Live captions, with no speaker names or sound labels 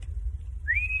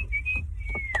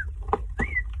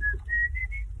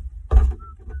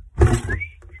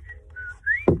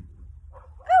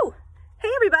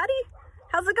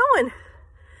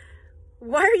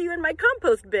my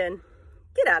compost bin.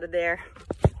 Get out of there.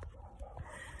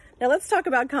 Now let's talk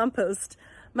about compost.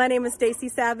 My name is Stacy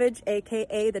Savage,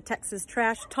 aka the Texas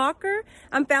Trash Talker.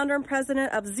 I'm founder and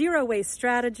president of Zero Waste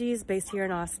Strategies based here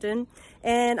in Austin.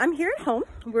 And I'm here at home.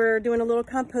 We're doing a little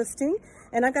composting,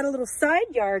 and I've got a little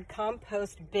side yard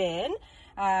compost bin.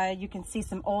 You can see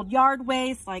some old yard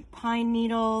waste like pine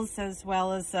needles, as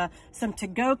well as some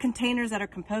to-go containers that are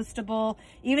compostable,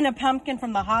 even a pumpkin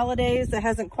from the holidays that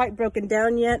hasn't quite broken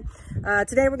down yet.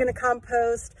 Today we're going to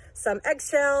compost some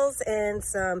eggshells and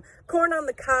some corn on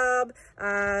the cob,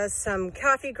 some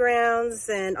coffee grounds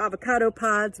and avocado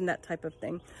pods and that type of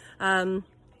thing.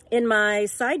 In my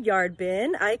side yard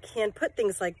bin, I can put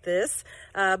things like this,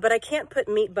 but I can't put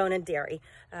meat, bone, and dairy.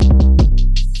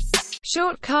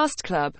 Short Cast Club.